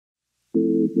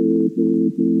I'm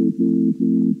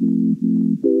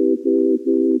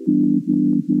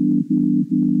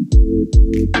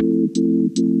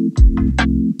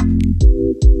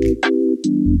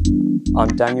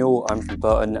Daniel, I'm from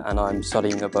Burton and I'm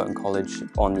studying at Burton College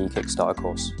on the Kickstarter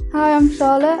course. Hi, I'm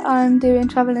Charlotte, I'm doing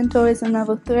Travel and Tourism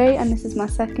Level 3 and this is my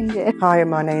second year. Hi,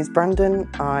 my name is Brandon,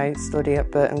 I study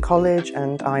at Burton College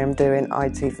and I am doing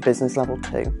IT for Business Level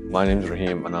 2. My name is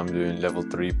Raheem and I'm doing Level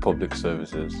 3 Public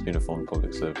Services, Uniform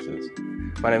Public Services.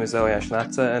 My name is Eliash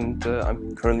Natta and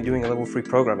I'm currently doing a Level 3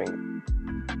 Programming.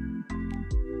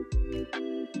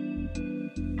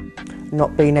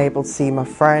 Not being able to see my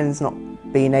friends, not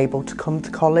being able to come to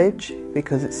college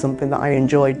because it's something that I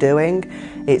enjoy doing.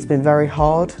 It's been very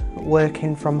hard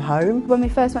working from home. When we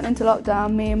first went into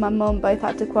lockdown, me and my mum both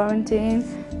had to quarantine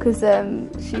because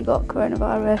she got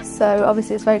coronavirus, so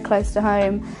obviously it's very close to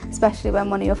home, especially when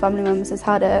one of your family members has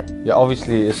had it. Yeah,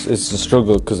 obviously it's a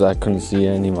struggle because I couldn't see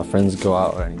any of my friends go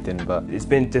out or anything, but it's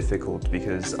been difficult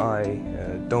because I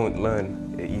don't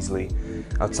learn easily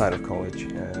outside of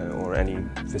college or any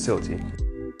facility.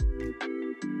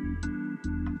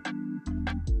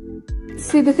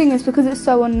 See, the thing is, because it's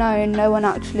so unknown, no one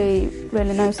actually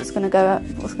really knows what's going to go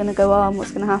on,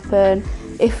 what's going to happen.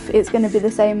 If it's going to be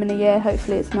the same in a year,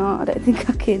 hopefully it's not. I don't think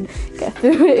I can get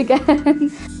through it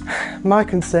again. My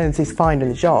concerns is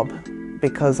finding a job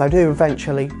because I do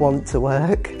eventually want to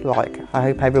work, like I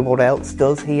hope everyone else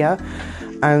does here.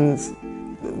 And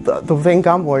the thing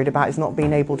I'm worried about is not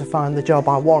being able to find the job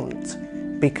I want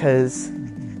because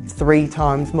 3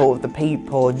 times more of the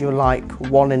people, you're like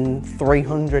 1 in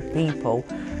 300 people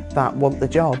that want the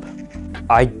job.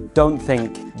 I don't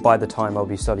think by the time I'll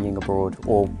be studying abroad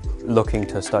or looking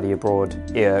to study abroad,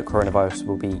 coronavirus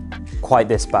will be quite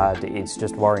this bad. It's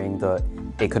just worrying that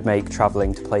it could make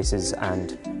travelling to places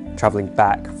and travelling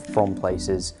back from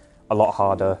places a lot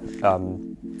harder,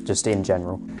 just in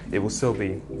general. It will still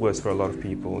be worse for a lot of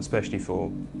people, especially for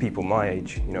people my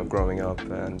age, you know, growing up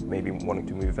and maybe wanting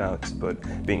to move out, but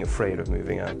being afraid of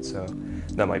moving out, so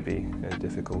that might be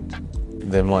difficult.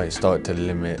 They might start to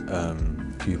limit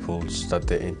pupils that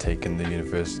they intake in the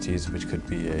universities, which could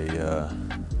be a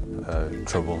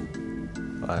trouble.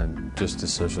 And just the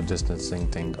social distancing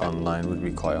thing online would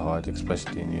be quite hard,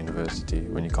 especially in university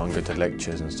when you can't go to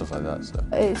lectures and stuff like that. So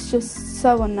it's just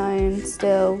so unknown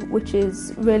still, which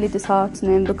is really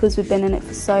disheartening because we've been in it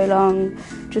for so long.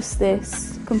 Just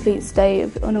this complete state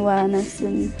of unawareness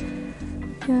and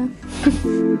yeah.